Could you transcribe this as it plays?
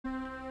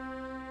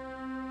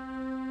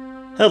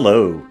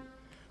Hello,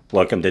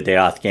 welcome to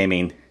Dayoth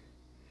Gaming.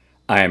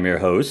 I am your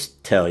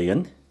host,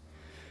 Tellian,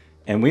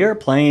 and we are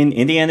playing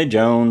Indiana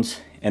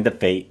Jones and the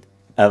Fate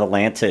of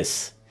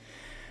Atlantis.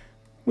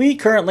 We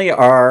currently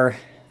are,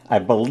 I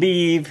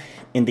believe,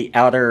 in the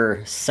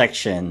outer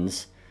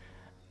sections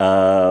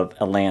of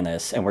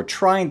Atlantis, and we're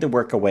trying to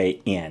work our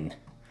way in.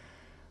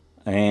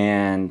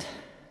 And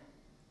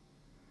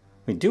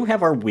we do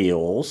have our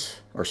wheels,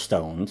 or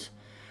stones.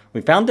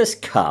 We found this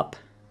cup.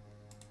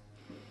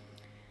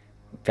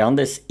 Found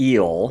this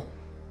eel.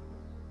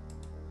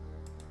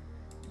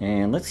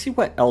 And let's see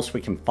what else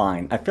we can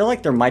find. I feel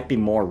like there might be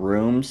more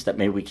rooms that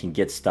maybe we can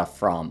get stuff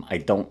from. I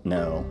don't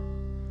know.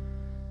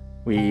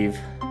 We've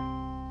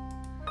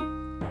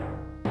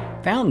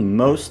found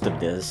most of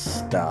this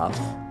stuff.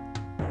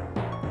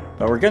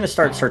 But we're going to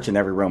start searching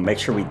every room. Make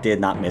sure we did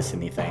not miss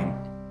anything.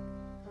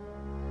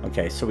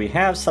 Okay, so we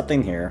have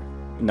something here.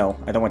 No,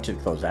 I don't want you to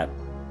close that.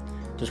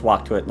 Just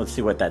walk to it. Let's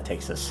see what that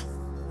takes us.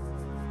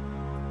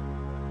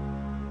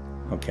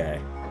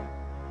 Okay.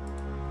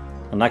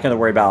 I'm not going to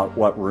worry about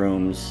what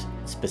rooms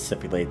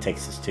specifically it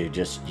takes us to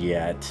just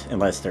yet,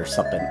 unless there's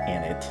something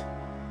in it.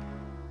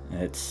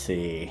 Let's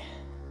see.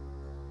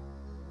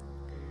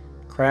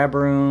 Crab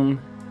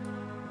room.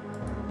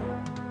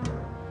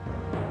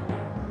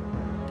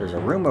 There's a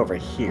room over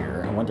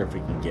here. I wonder if we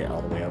can get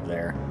all the way over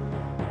there.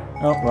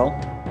 Oh, well.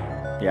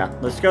 Yeah,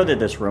 let's go to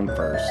this room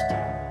first.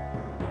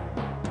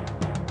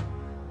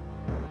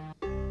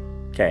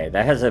 Okay,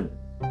 that has a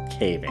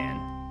cave-in.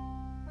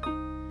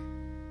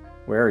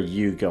 Where are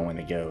you going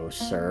to go,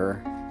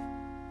 sir?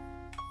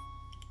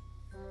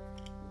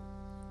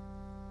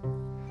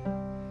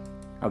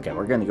 Okay,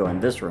 we're going to go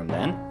in this room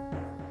then.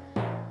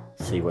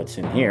 See what's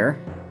in here.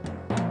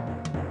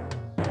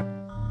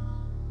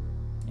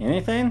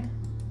 Anything?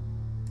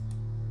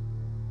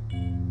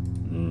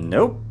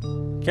 Nope.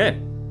 Okay.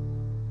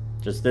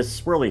 Just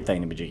this swirly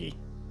thingamajiggy.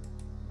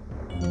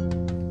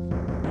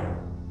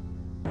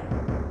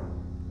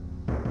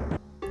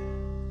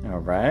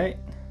 Alright.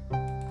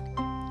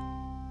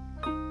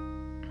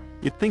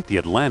 You'd think the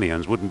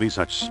Atlanteans wouldn't be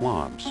such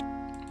slobs.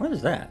 What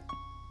is that?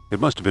 It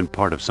must have been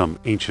part of some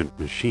ancient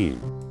machine.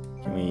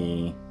 Can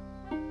we...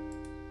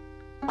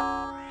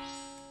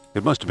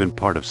 It must have been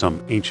part of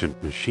some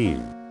ancient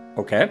machine.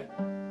 Okay.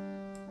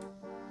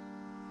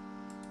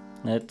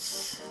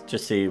 Let's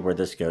just see where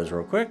this goes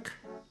real quick.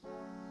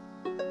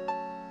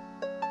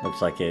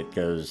 Looks like it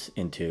goes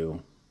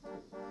into...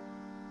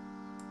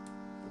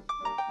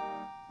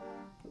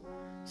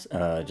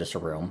 just a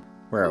room.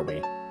 Where are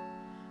we?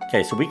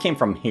 Okay, so we came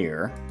from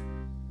here,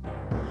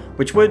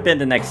 which would have been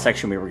the next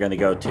section we were going to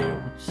go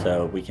to.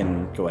 So we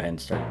can go ahead and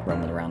start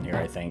roaming around here,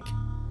 I think.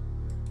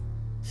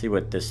 See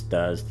what this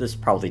does. This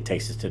probably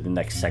takes us to the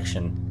next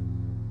section.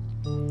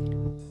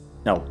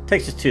 No,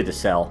 takes us to the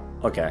cell.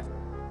 Okay.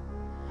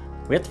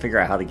 We have to figure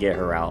out how to get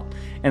her out.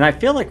 And I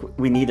feel like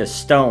we need a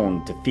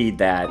stone to feed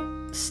that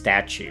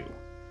statue.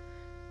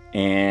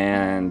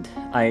 And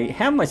I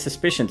have my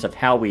suspicions of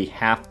how we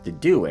have to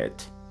do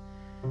it.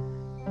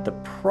 The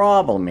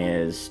problem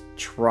is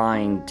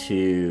trying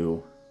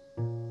to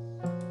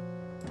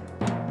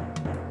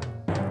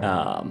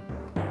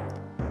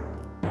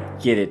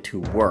get it to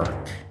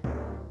work.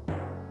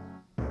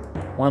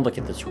 I want to look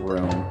at this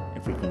room,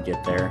 if we can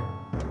get there.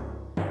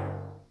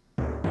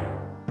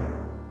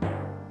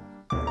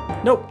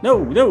 Nope,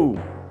 no,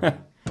 no!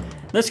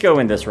 Let's go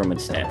in this room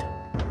instead.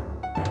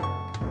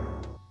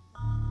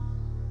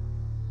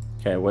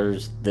 Okay, where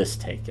does this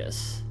take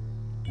us?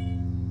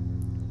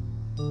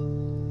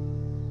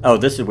 Oh,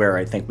 this is where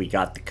I think we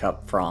got the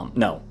cup from.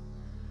 No.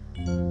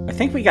 I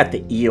think we got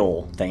the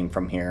eel thing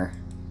from here.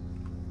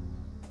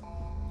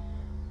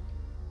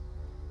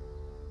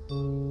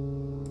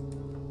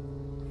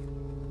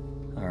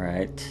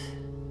 Alright.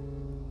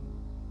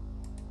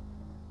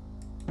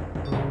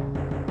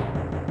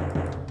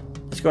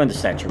 Let's go into the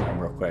statue room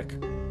real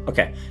quick.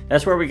 Okay,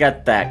 that's where we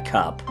got that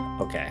cup.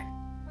 Okay.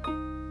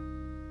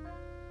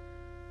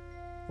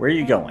 Where are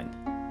you going?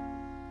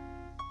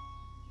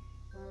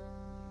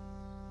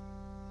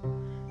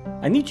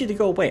 I need you to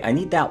go away. I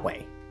need that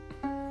way.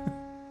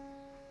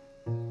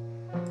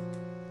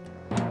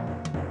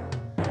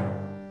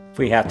 If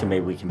we have to,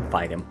 maybe we can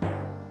fight him.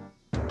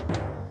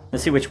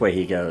 Let's see which way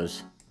he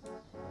goes.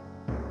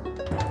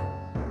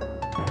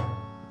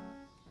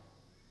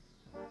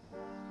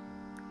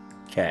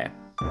 Okay.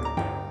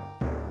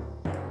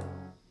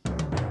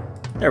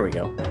 There we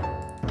go.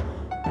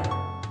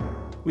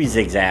 We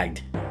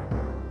zigzagged.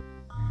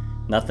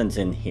 Nothing's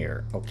in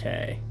here.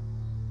 Okay.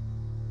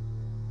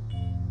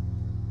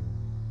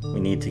 We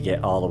need to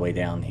get all the way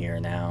down here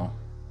now.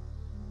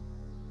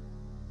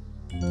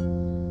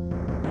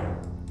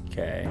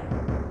 Okay.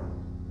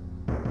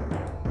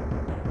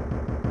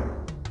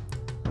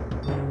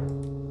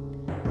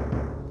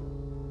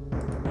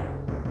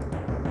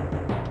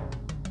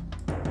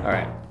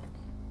 Alright.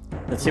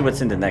 Let's see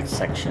what's in the next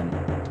section.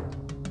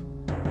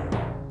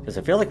 Because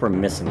I feel like we're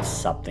missing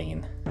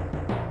something.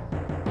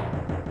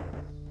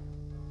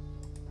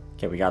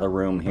 Okay, we got a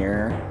room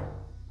here.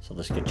 So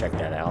let's go check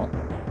that out.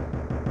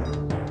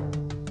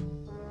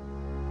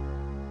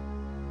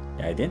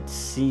 Yeah, I didn't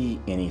see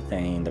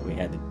anything that we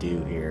had to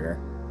do here.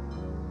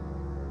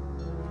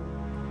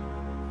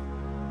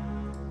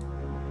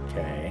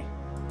 Okay.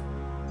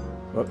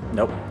 Oh,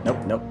 nope, nope,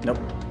 nope, nope.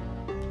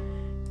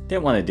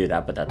 Didn't want to do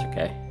that, but that's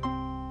okay.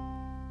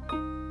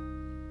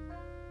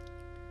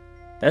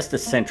 That's the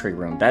sentry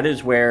room. That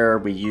is where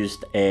we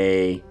used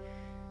a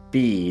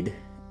bead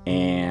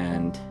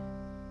and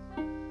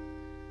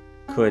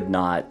could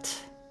not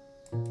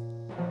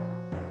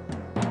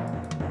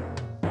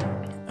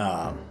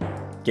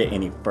get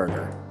any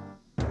further.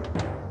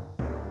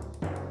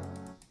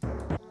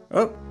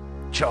 Oh.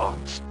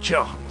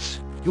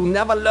 Chance. You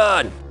never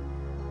learn.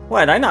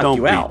 What? I knocked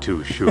you out. Don't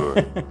be too sure.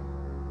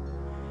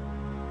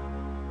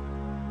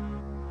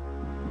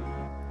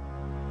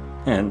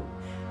 And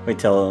wait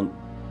till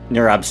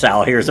Neurob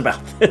Sal hears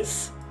about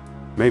this.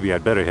 Maybe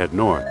I'd better head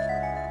north.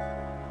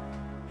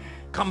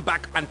 Come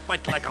back and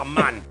fight like a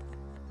man.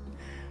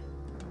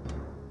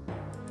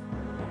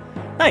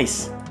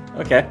 Nice.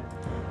 Okay.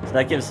 So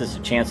that gives us a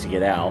chance to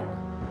get out.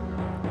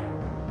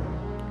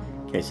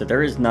 Okay, so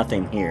there is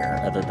nothing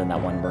here other than that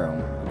one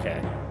room.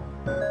 Okay.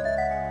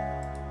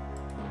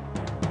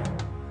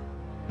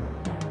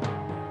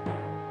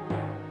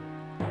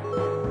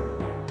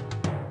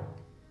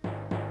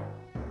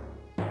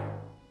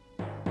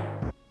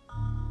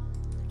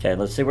 Okay,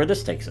 let's see where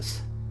this takes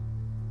us.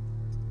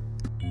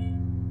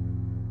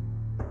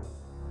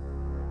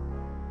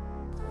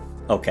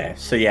 Okay,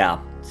 so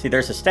yeah. See,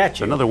 there's a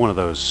statue. Another one of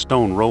those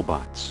stone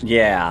robots.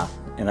 Yeah,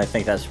 and I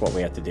think that's what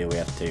we have to do. We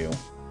have to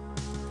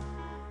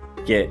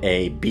get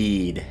a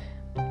bead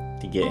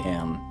to get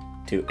him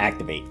to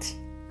activate.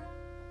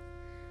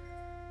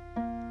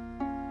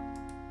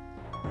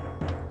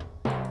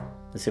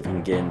 Let's see if we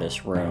can get in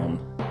this room.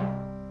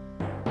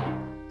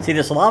 See,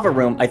 this lava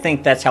room, I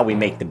think that's how we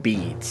make the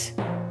beads.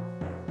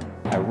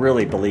 I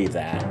really believe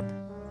that.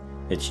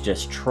 It's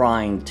just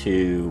trying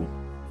to...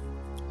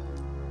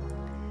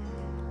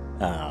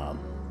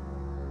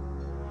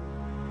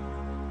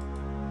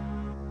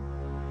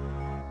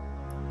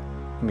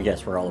 let me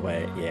guess, we're all the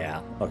way...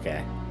 yeah,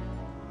 okay.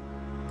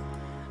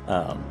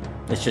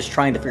 It's just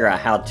trying to figure out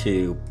how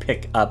to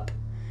pick up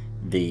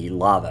the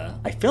lava.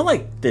 I feel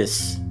like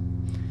this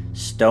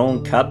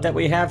stone cup that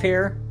we have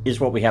here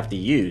is what we have to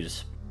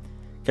use.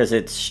 Because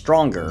it's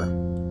stronger,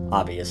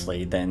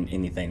 obviously, than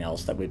anything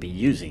else that we'd be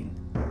using.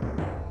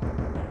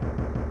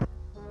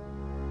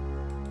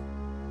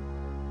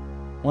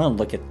 I want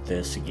to look at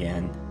this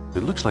again.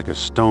 It looks like a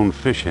stone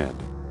fish head.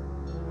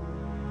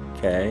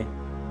 Okay.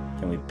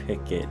 Can we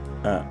pick it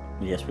up?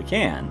 Yes, we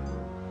can.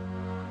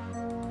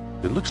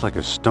 It looks like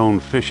a stone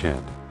fish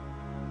head.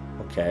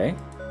 Okay.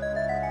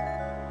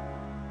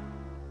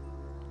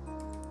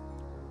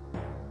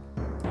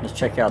 Let's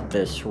check out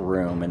this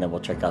room, and then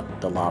we'll check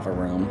out the lava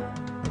room.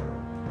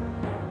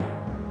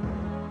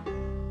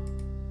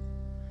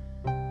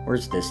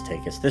 Where's this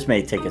take us? This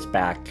may take us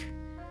back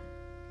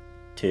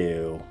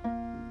to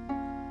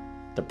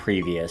the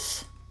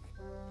previous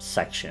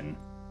section,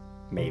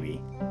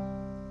 maybe.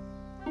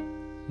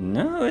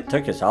 No, it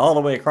took us all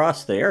the way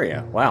across the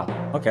area. Wow,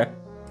 okay.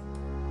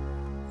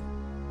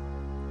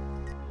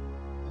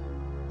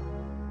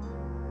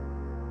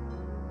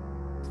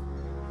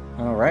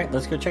 Alright,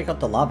 let's go check out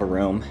the lava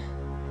room.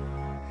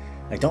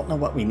 I don't know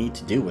what we need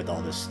to do with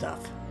all this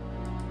stuff.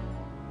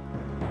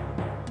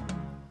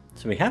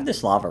 So we have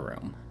this lava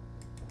room.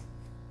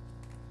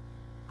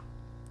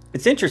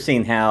 It's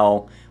interesting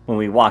how when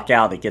we walk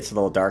out it gets a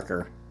little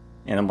darker.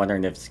 And I'm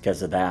wondering if it's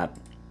because of that.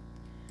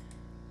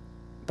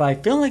 But I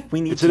feel like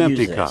we need to use this.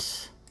 It's an empty cup.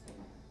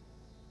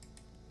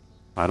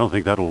 I don't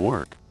think that'll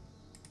work.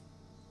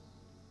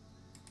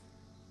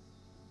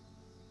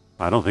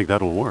 I don't think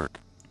that'll work.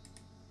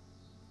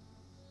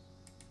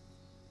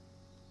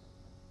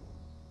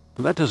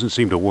 That doesn't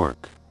seem to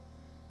work.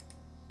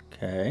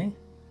 Okay.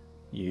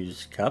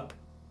 Use cup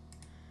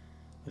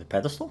with a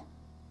pedestal.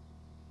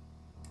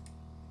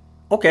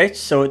 Okay,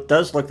 so it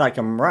does look like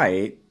I'm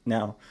right.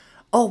 Now,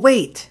 oh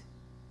wait!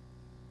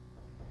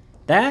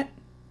 That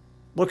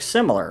looks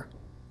similar.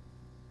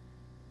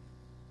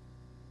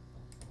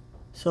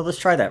 So let's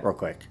try that real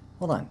quick.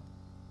 Hold on.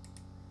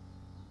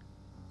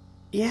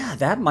 Yeah,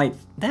 that might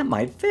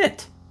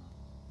fit.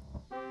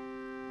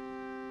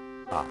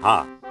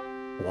 Aha.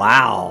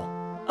 Wow.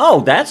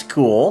 Oh, that's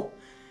cool.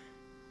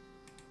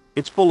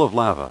 It's full of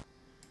lava.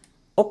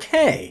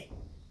 Okay.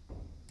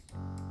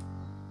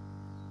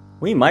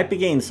 We might be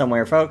getting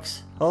somewhere,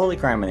 folks. Holy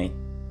criminy.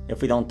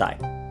 If we don't die.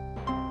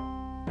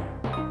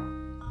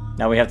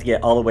 Now we have to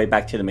get all the way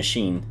back to the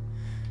machine.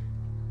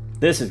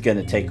 This is going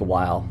to take a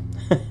while.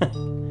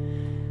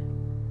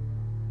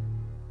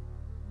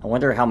 I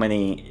wonder how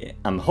many...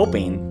 I'm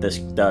hoping this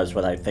does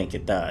what I think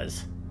it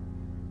does.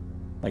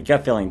 My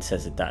gut feeling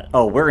says it does.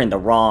 Oh, we're in the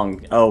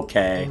wrong...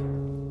 Okay.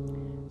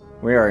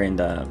 We are in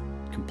the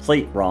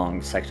complete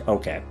wrong section.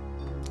 Okay.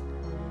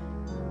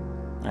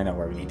 I know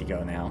where we need to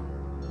go now.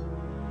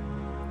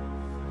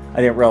 I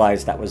didn't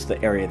realize that was the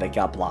area that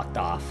got blocked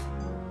off.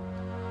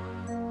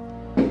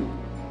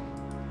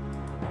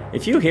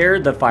 If you hear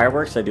the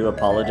fireworks, I do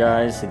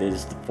apologize. It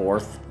is the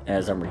 4th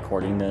as I'm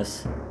recording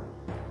this.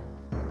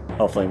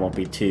 Hopefully it won't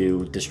be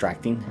too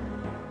distracting.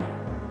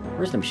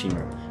 Where's the machine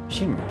room?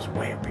 Machine room's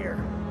way up here.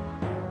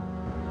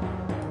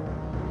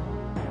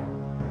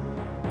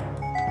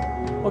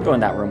 We'll go in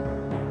that room.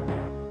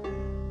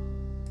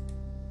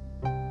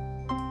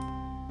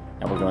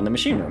 Now we'll go in the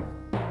machine room.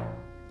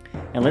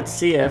 And let's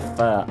see if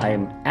I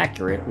am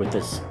accurate with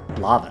this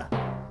lava.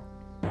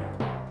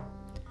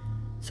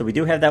 So we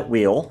do have that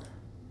wheel.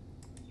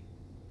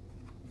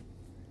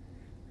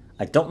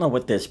 I don't know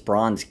what this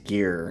bronze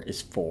gear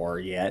is for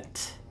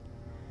yet.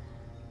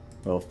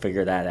 We'll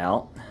figure that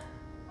out.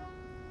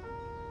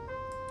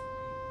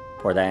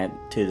 Pour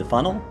that to the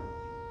funnel.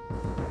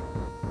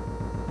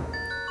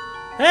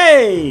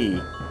 Hey!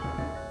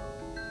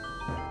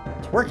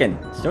 It's working.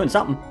 It's doing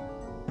something.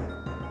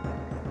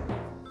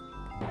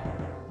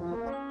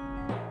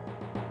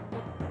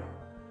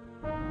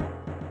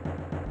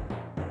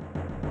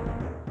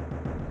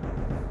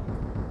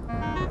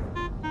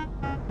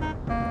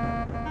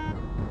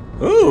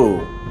 Ooh!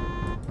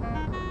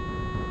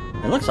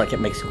 It looks like it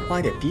makes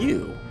quite a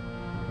few.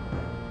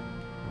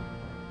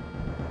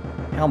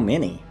 How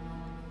many?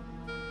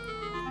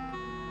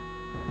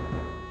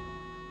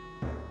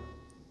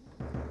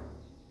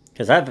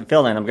 Because I have a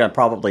feeling I'm going to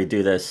probably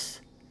do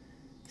this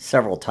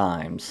several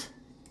times.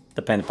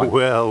 Depending upon...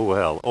 Well,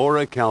 well,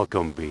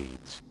 Orichalcum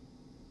beads.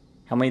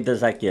 How many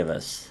does that give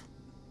us?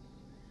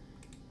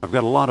 I've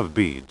got a lot of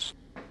beads.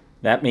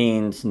 That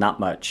means not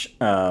much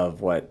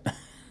of what...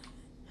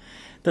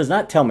 Does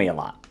not tell me a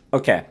lot.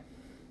 Okay.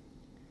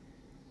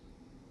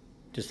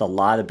 Just a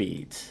lot of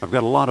beads. I've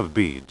got a lot of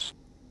beads.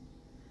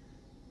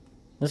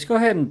 Let's go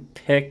ahead and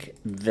pick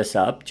this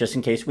up, just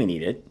in case we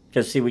need it.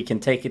 Because, see, we can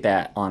take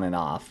that on and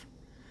off.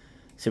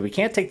 See, we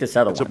can't take this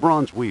other one. It's a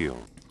bronze wheel.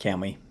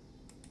 Can we?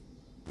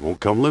 It won't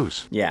come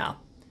loose. Yeah.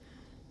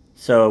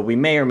 So, we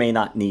may or may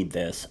not need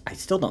this. I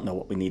still don't know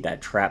what we need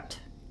that trapped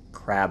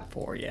crab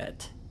for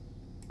yet.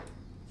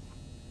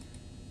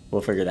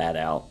 We'll figure that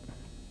out.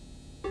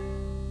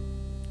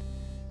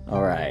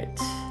 Alright.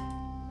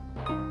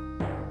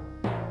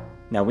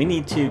 Now, we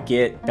need to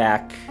get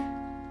back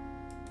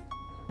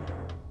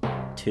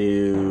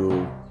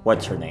to...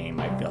 What's her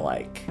name, I feel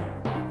like?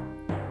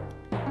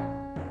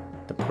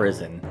 The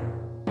prison.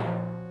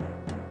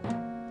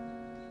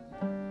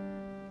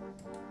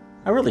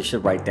 I really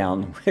should write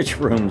down which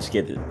rooms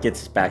gets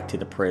us back to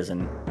the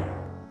prison.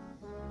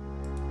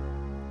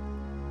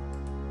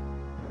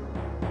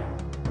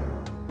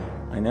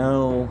 I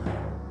know...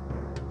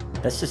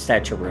 That's the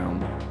statue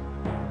room.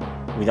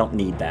 We don't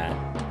need that.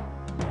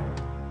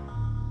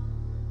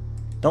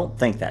 Don't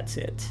think that's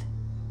it.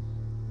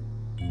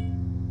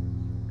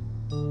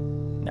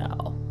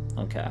 No.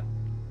 Okay.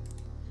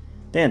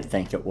 Didn't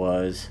think it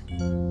was.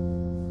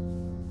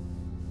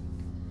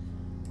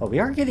 Well, we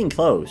are getting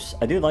close.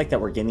 I do like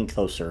that we're getting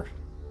closer.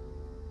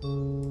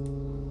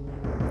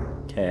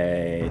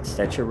 Okay,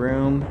 statue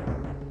room.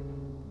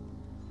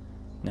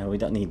 No, we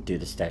don't need to do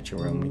the statue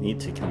room. We need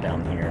to come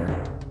down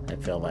here, I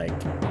feel like.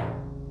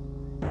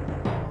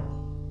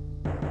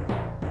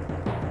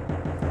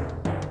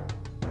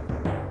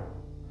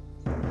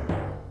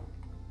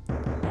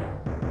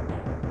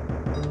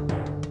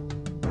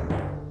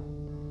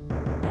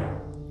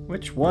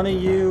 Which one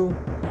of you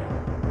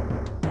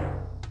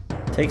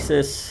takes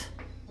us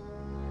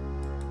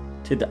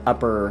to the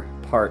upper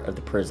part of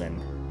the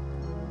prison?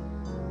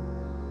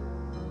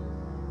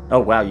 Oh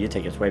wow, you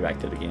take us way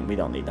back to the game. We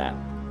don't need that.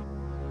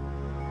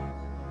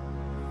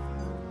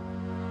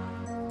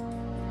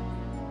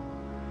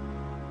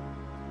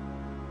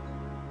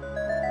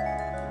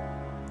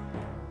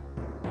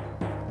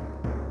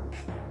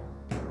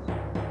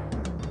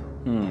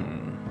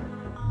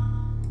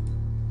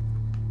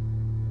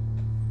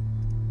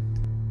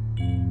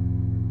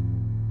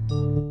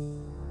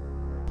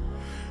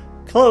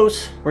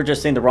 Close. We're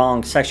just in the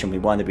wrong section. We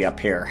wanted to be up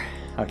here.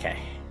 Okay.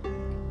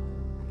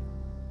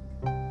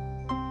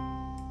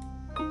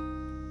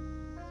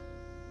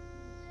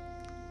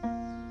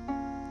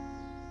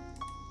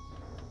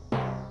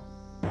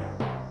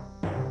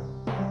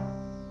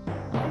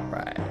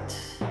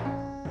 Alright.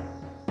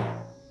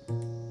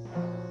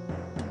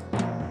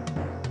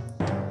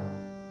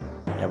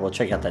 Yeah, we'll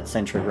check out that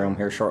sentry room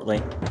here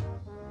shortly.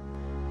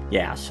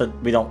 Yeah, so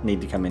we don't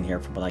need to come in here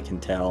from what I can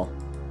tell.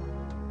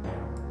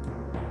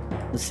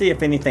 Let's see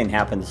if anything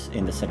happens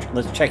in the sentry.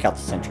 Let's check out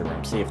the sentry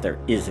room, see if there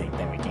is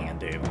anything we can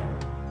do.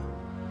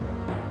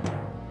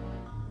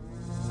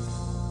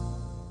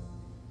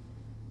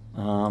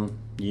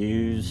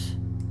 Use...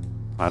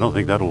 I don't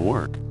think that'll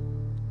work.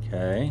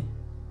 Okay.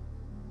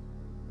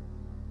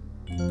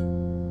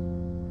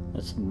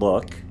 Let's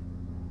look.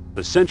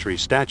 The sentry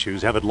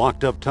statues have it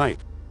locked up tight.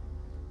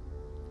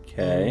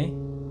 Okay.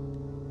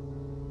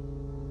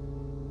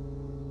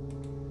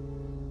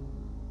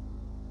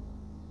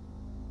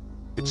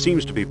 It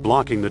seems to be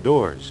blocking the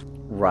doors.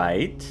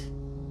 Right.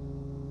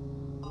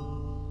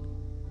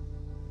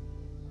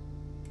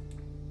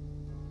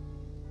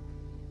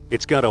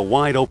 It's got a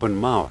wide open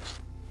mouth.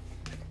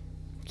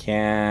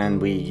 Can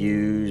we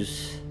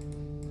use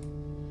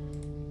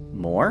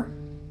more?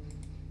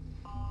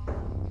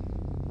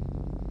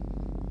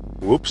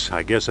 Whoops,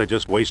 I guess I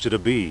just wasted a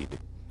bead.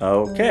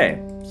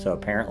 Okay, so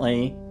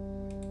apparently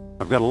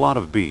I've got a lot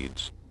of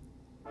beads.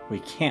 we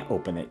can't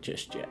open it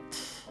just yet.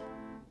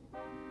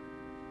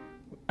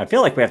 I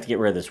feel like we have to get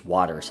rid of this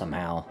water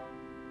somehow.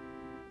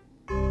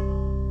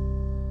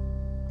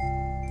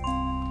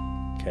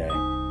 Okay.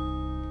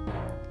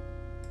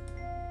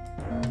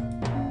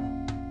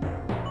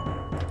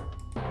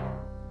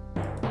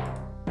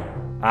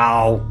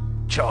 Ow!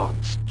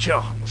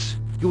 Chance.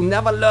 You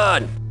never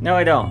learn. No,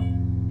 I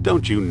don't.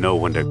 Don't you know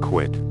when to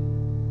quit?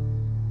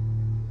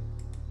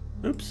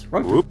 Oops,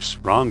 wrong. Whoops,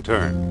 wrong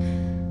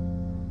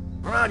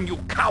turn. Run, you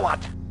coward.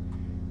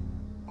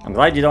 I'm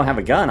glad you don't have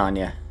a gun on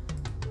you.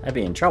 I'd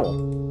be in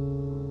trouble.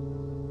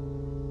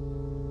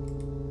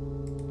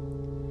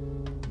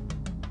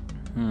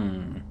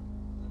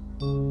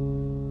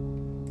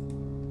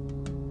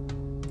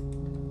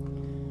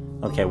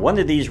 Okay, one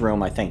of these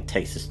rooms I think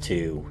takes us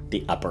to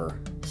the upper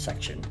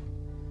section.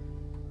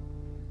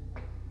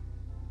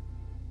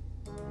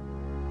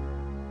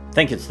 I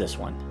think it's this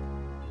one.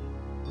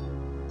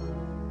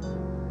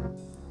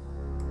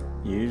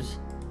 Use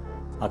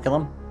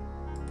Orichalcum.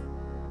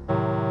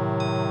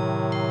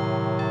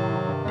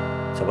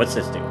 So what's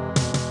this do?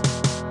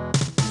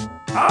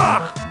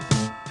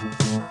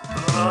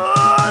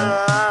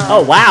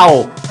 Oh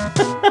wow!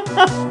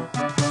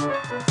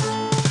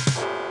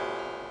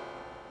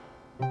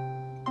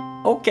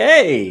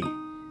 Okay.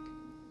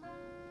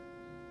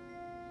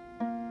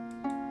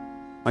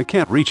 I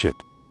can't reach it.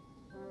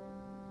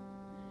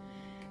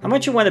 How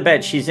much you want to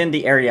bet she's in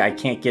the area I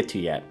can't get to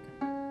yet?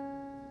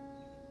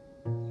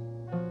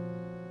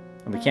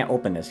 And we can't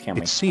open this, can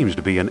we? It seems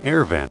to be an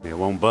air vent. It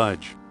won't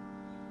budge.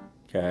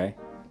 Okay.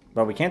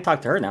 But we can't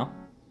talk to her now.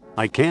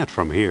 I can't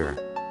from here.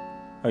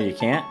 Oh, you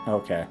can't?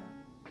 Okay.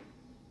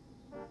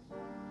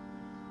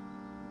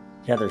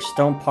 Yeah, there's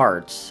stone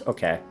parts.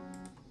 Okay.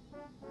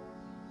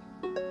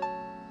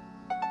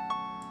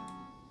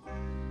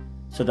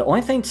 So the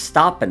only thing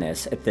stopping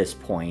us at this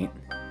point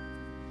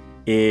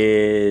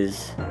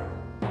is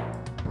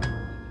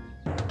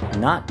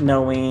not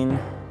knowing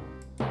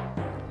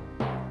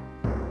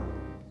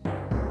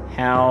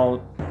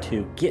how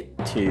to get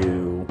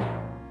to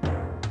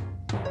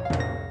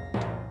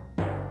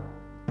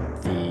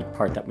the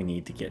part that we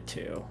need to get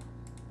to.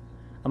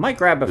 I might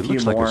grab a few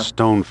looks more. like a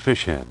stone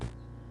fish head.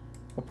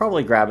 We'll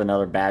probably grab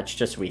another batch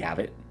just so we have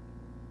it.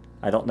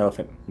 I don't know if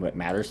it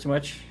matters too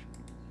much.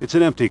 It's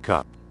an empty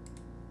cup.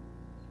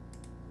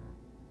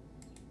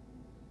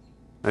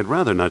 I'd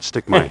rather not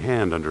stick my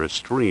hand under a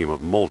stream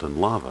of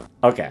molten lava.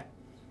 Okay.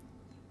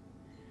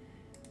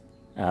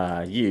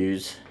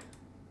 Use.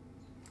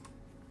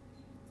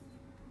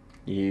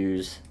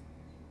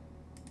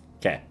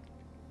 Okay.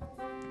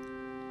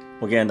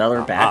 We'll get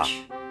another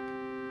batch.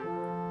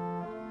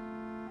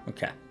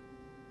 Okay.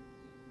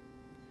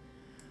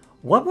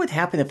 What would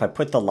happen if I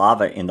put the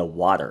lava in the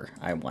water,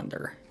 I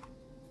wonder?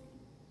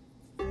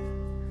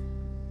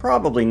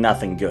 Probably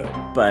nothing good,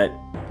 but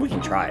we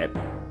can try it.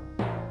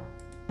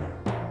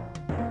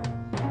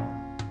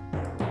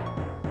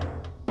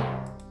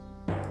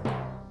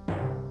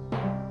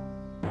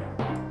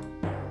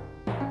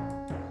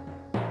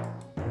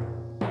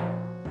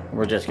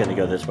 We're just gonna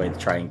go this way to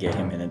try and get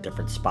him in a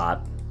different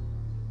spot.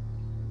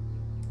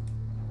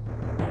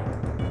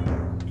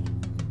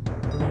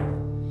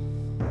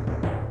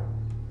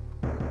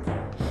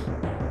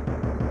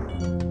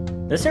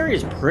 This area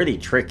is pretty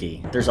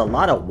tricky. There's a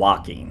lot of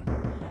walking,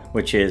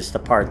 which is the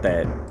part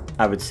that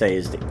I would say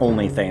is the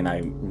only thing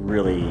I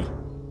really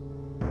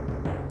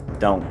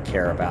don't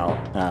care about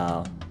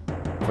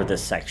for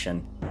this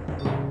section.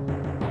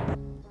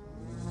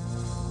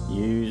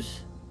 Use.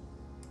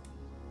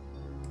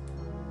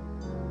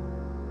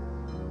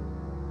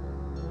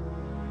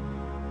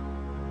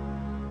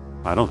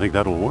 I don't think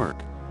that'll work.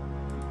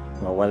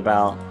 Well, what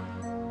about...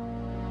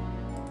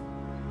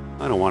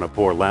 I don't want to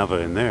pour lava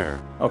in there.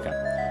 Okay.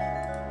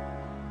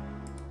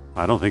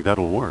 I don't think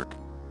that'll work.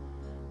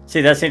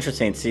 See, that's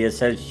interesting. See, it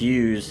says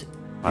use...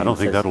 I don't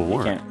think that'll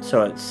work.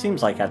 So it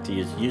seems like I have to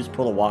use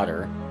pool of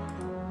water.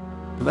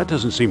 But that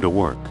doesn't seem to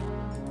work.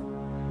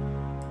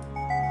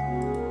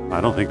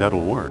 I don't think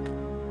that'll work.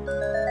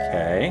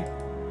 Okay.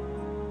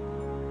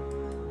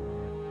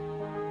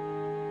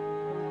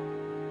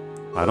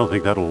 I don't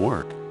think that'll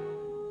work.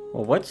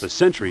 Well, what's... The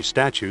century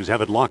statues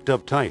have it locked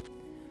up tight.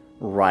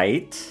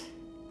 Right.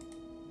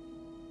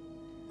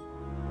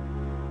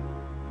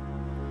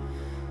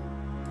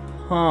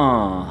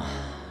 Huh.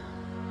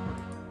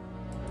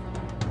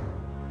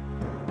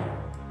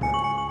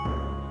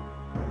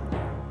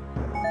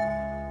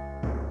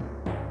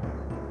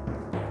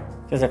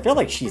 Because I feel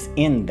like she's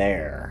in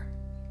there.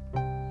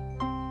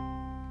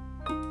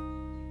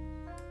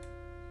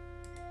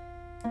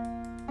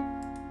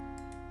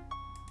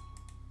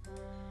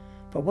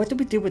 But what do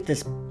we do with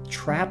this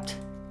trapped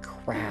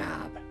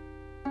crab?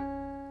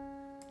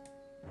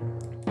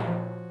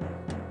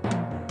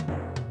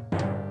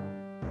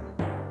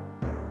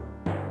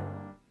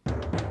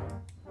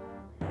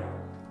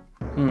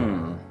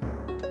 Hmm.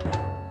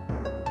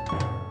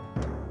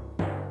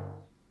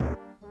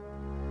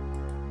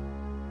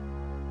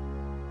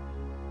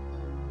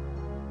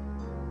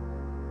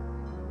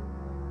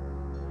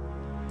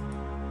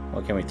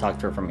 Well, can we talk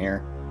to her from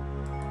here?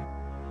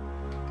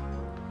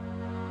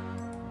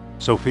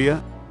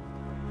 Sophia?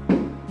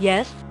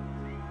 Yes?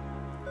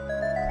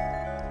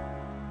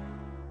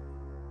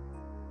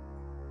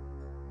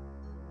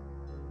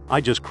 I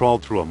just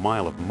crawled through a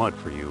mile of mud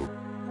for you.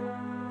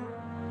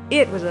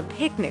 It was a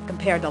picnic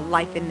compared to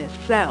life in this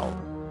cell.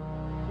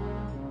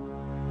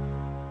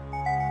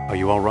 Are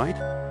you all right?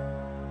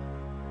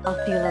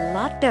 I'll feel a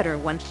lot better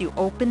once you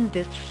open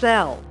this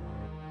cell.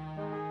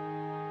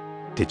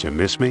 Did you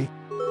miss me?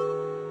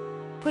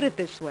 Put it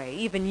this way,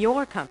 even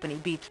your company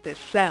beats this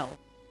cell.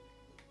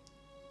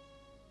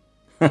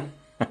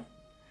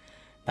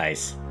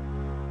 Nice.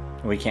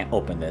 We can't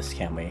open this,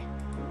 can we?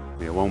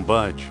 It won't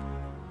budge.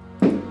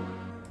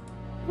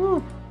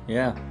 Whew.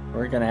 Yeah,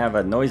 we're gonna have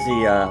a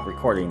noisy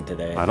recording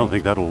today. I don't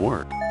think that'll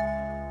work.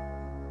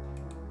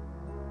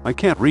 I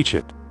can't reach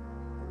it.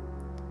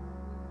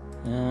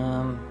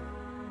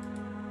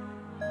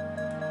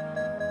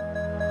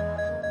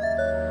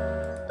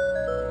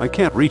 I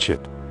can't reach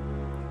it.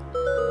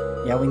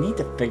 Yeah, we need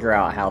to figure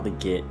out how to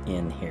get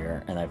in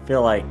here, and I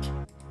feel like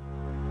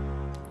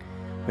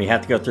we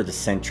have to go through the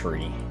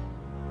sentry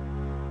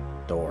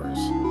doors.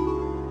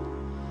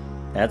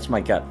 That's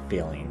my gut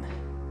feeling.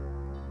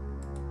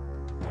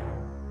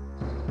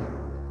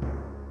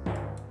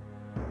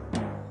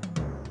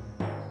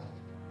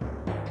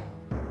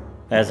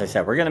 As I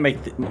said, we're going to make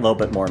a little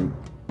bit more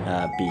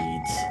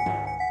beads,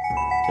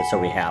 just so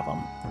we have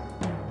them.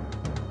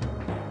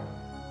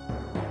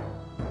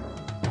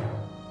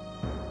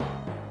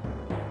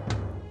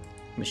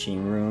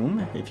 Machine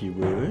room, if you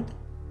would.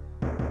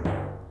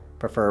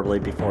 Preferably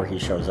before he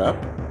shows up.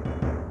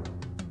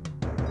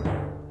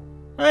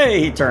 Hey,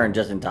 he turned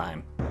just in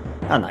time.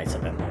 How nice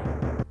of him.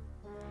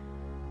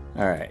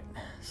 Alright,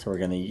 so we're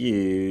going to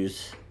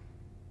use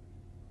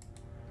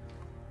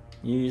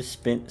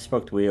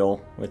spoked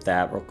wheel with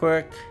that real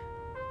quick.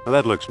 Now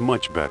that looks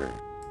much better.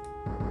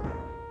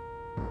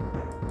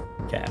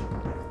 Okay.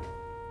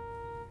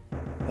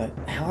 But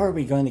how are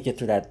we going to get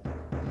through that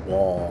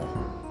wall?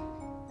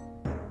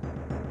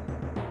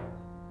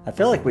 I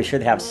feel like we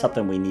should have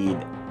something we need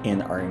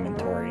in our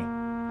inventory.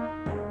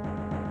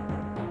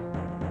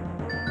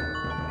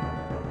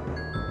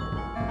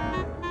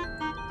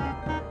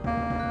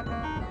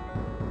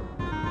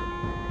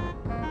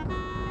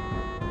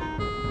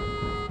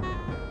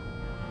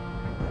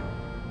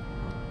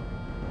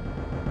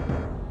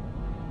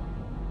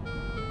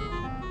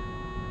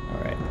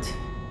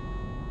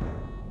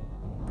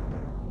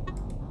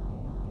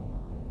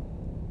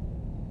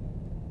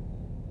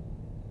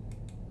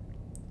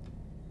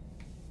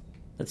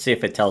 Let's see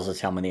if it tells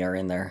us how many are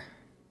in there.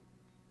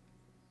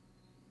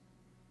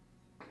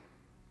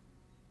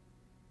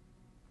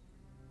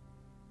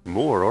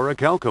 More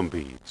Orichalcum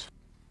beads.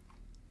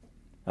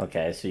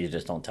 Okay, so you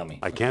just don't tell me.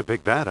 I can't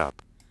pick that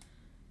up.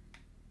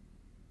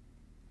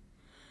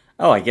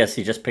 Oh, I guess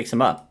he just picks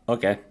them up.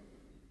 Okay.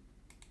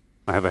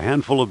 I have a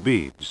handful of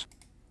beads.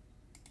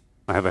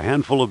 I have a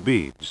handful of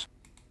beads.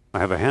 I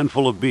have a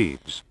handful of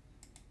beads.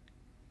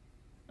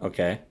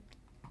 Okay.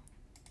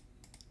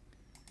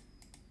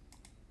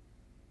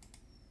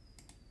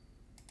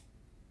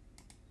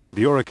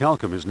 The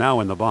Orichalcum is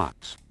now in the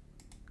box.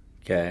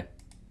 Okay.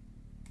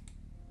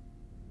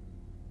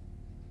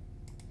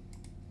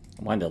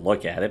 I wanted to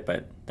look at it,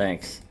 but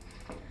thanks.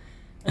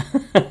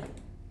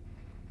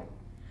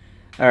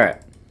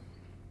 Alright.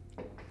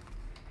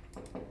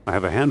 I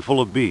have a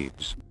handful of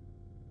beads.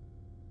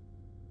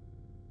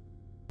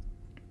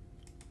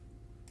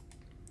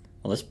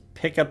 Well, let's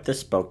pick up this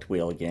spoked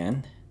wheel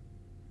again.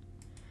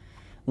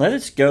 Let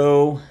us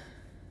go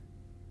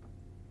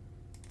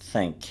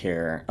think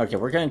here. Okay,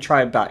 we're going to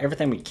try about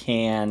everything we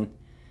can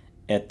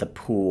at the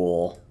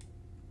pool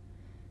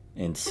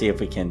and see if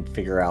we can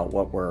figure out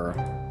what we're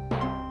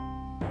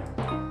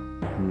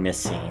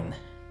missing.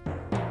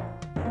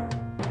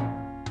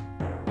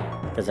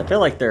 Because I feel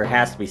like there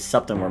has to be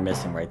something we're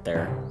missing right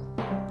there.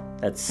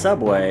 That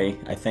subway,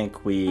 I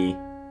think we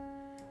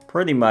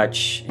pretty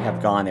much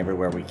have gone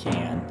everywhere we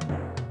can.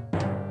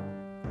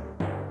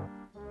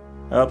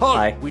 Oh, Halt!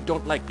 hi. We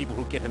don't like people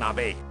who get in our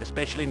way,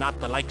 especially not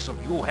the likes of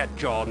you, Head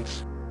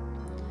Jones.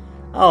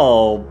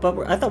 Oh,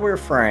 but I thought we were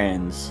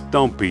friends.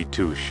 Don't be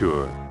too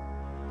sure.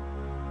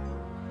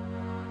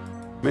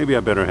 Maybe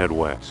I better head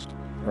west.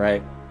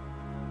 Right.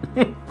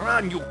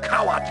 Run, you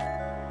coward!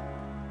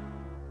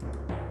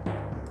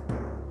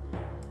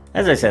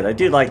 As I said, I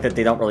do like that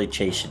they don't really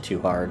chase you too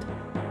hard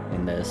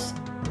in this.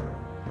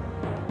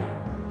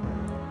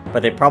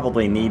 But they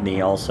probably need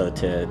me also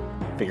to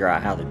figure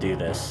out how to do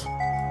this.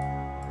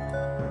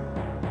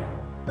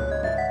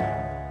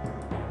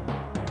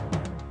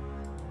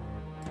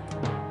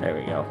 There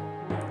we go.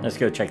 Let's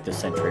go check the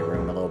sentry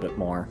room a little bit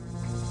more.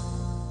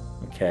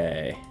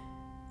 Okay.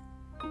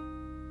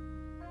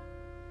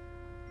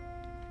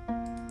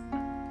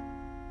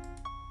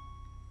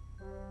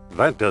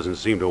 That doesn't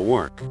seem to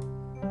work.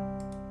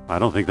 I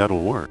don't think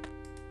that'll work.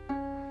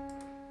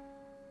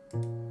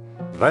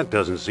 That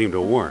doesn't seem to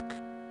work.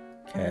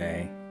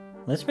 Okay.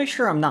 Let's make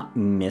sure I'm not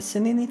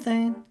missing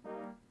anything.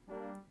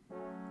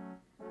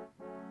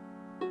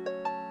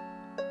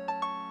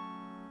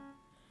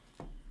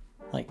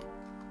 Like,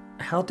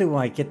 how do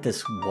I get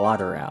this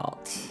water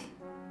out?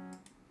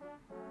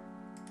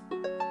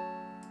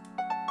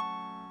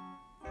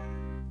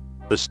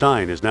 The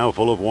stein is now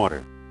full of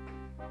water.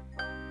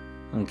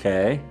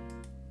 Okay.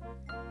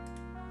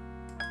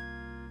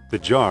 The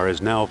jar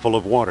is now full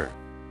of water.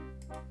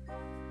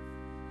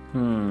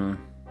 I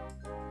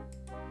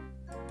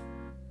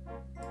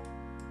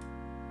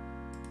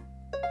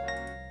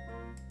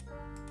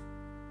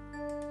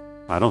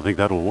don't think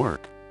that'll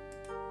work.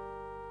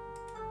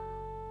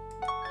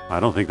 I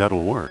don't think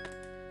that'll work.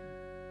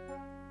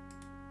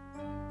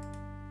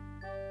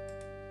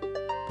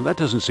 That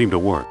doesn't seem to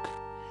work.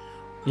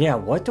 Yeah,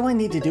 what do I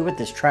need to do with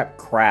this trapped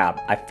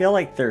crab? I feel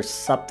like there's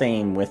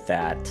something with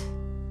that.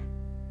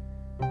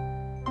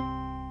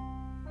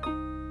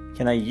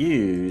 Can I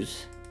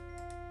use...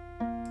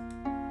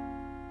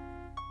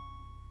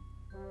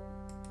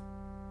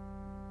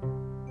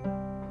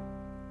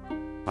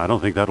 I don't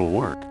think that'll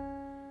work.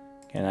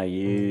 Can I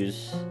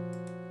use...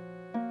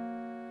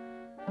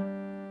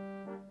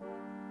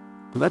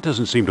 That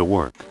doesn't seem to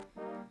work.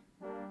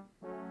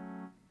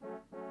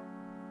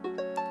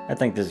 I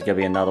think this is going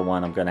to be another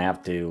one I'm going to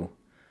have to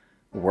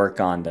work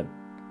on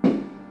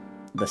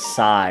the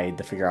side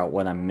to figure out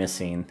what I'm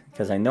missing.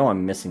 Because I know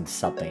I'm missing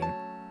something.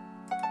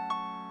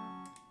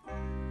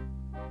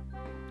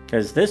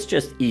 Because this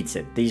just eats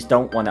it. These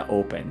don't want to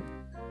open.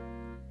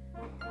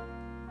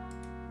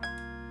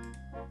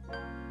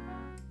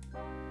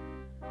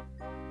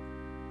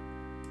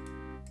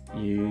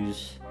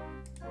 Use...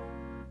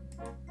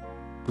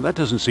 That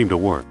doesn't seem to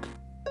work.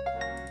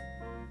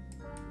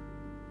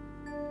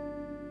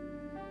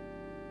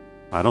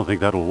 I don't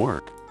think that'll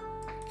work.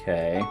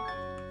 Okay.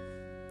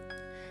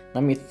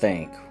 Let me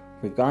think.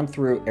 We've gone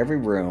through every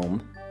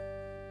room.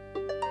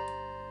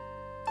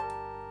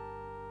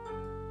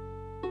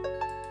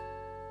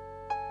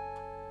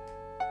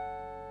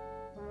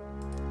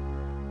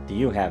 Do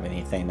you have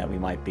anything that we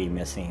might be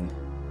missing?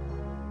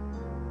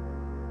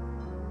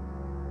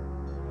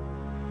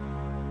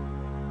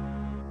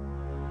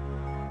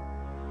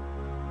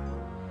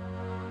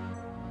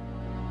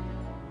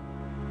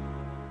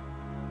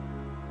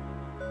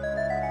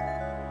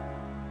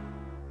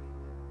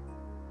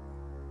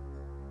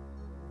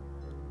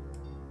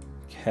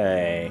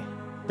 Okay.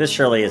 This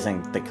surely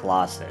isn't the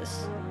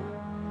Colossus.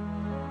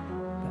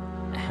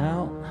 But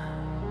how?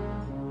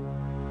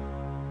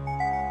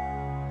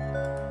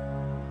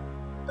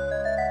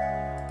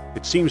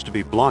 It seems to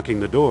be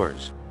blocking the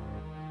doors.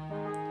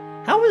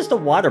 How is the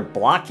water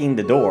blocking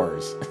the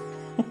doors?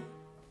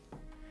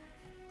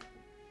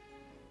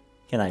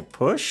 Can I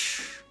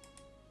push?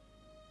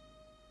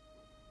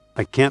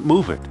 I can't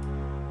move it.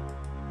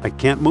 I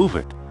can't move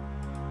it.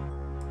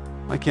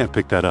 I can't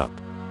pick that up.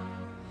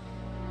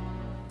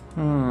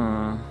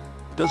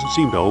 It doesn't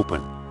seem to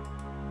open.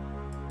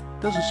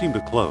 It doesn't seem to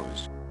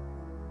close.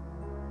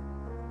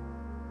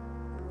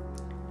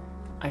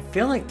 I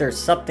feel like there's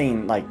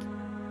something like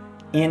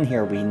in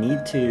here we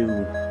need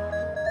to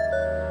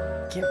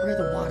get rid of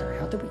the water.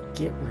 How do we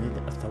get rid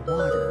of the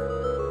water?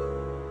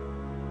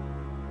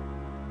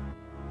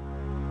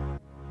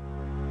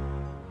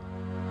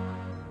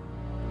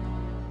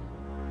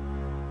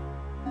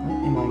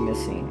 What am I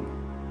missing?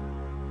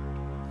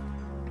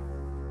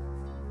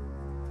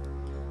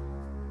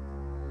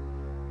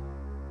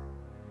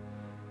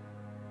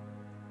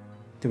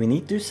 Do we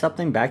need to do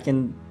something back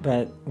in...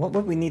 But what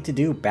would we need to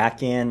do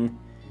back in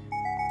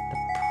the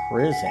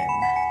prison?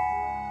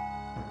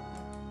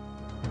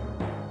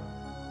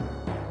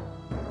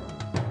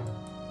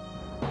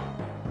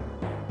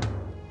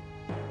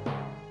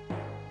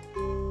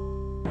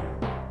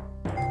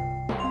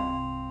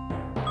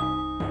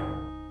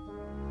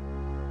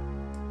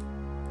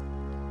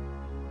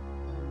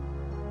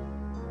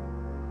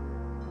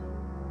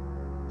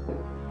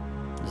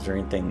 Is there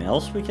anything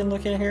else we can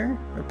look at here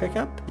or pick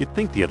up? You'd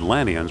think the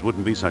Atlanteans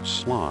wouldn't be such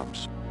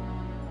slobs.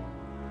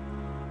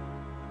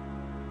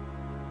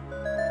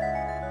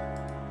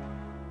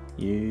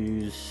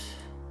 Use...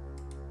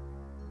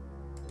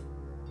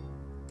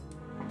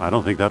 I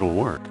don't think that'll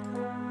work.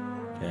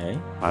 Okay.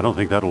 I don't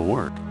think that'll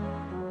work.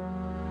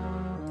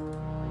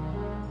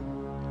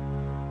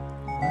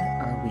 What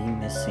are we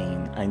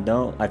missing? I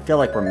feel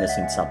like we're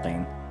missing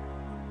something.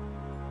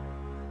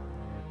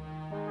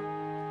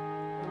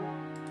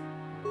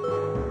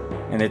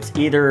 And it's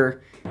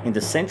either in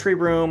the sentry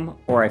room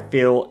or I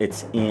feel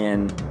it's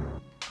in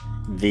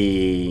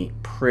the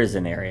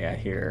prison area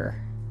here.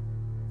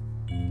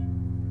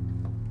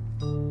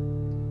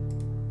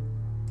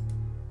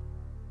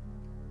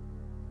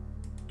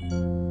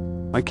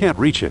 I can't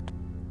reach it.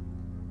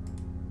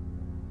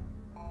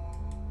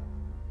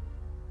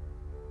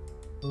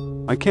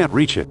 I can't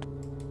reach it.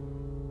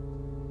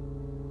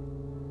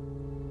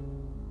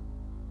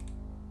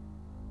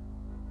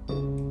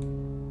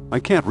 I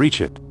can't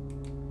reach it.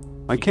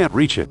 I can't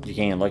reach it. You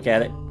can't look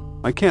at it?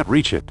 I can't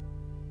reach it.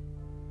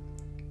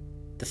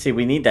 To see,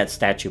 we need that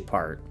statue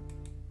part.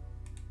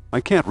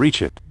 I can't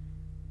reach it.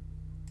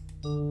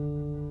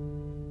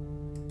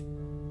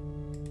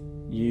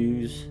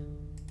 Use.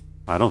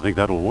 I don't think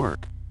that'll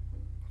work.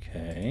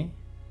 Okay.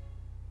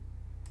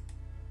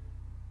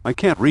 I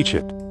can't reach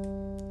it.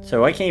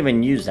 So I can't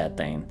even use that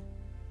thing.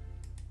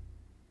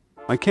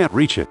 I can't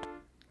reach it.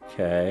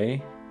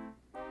 Okay.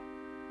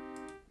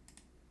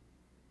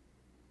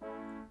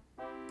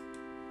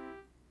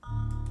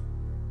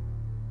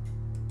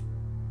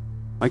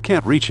 I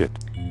can't reach it.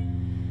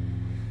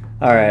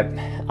 Alright.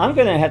 I'm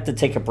going to have to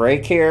take a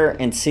break here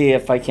and see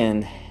if I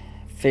can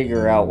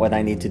figure out what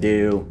I need to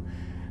do.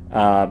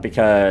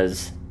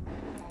 Because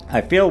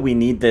I feel we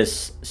need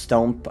this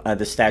stone,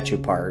 the statue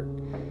part.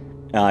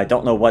 I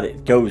don't know what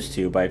it goes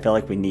to, but I feel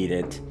like we need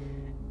it.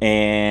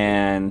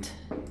 And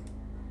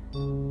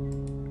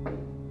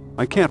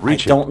I can't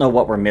reach I don't know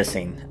what we're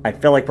missing. I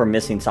feel like we're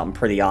missing something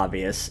pretty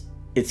obvious.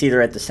 It's either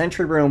at the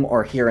sentry room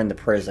or here in the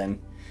prison.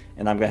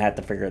 And I'm going to have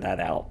to figure that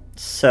out.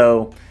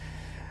 So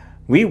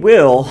we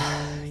will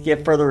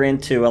get further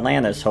into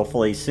Atlantis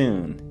hopefully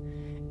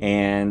soon.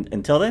 And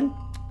until then,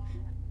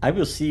 I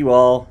will see you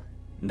all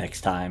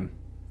next time.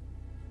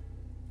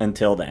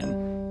 Until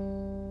then.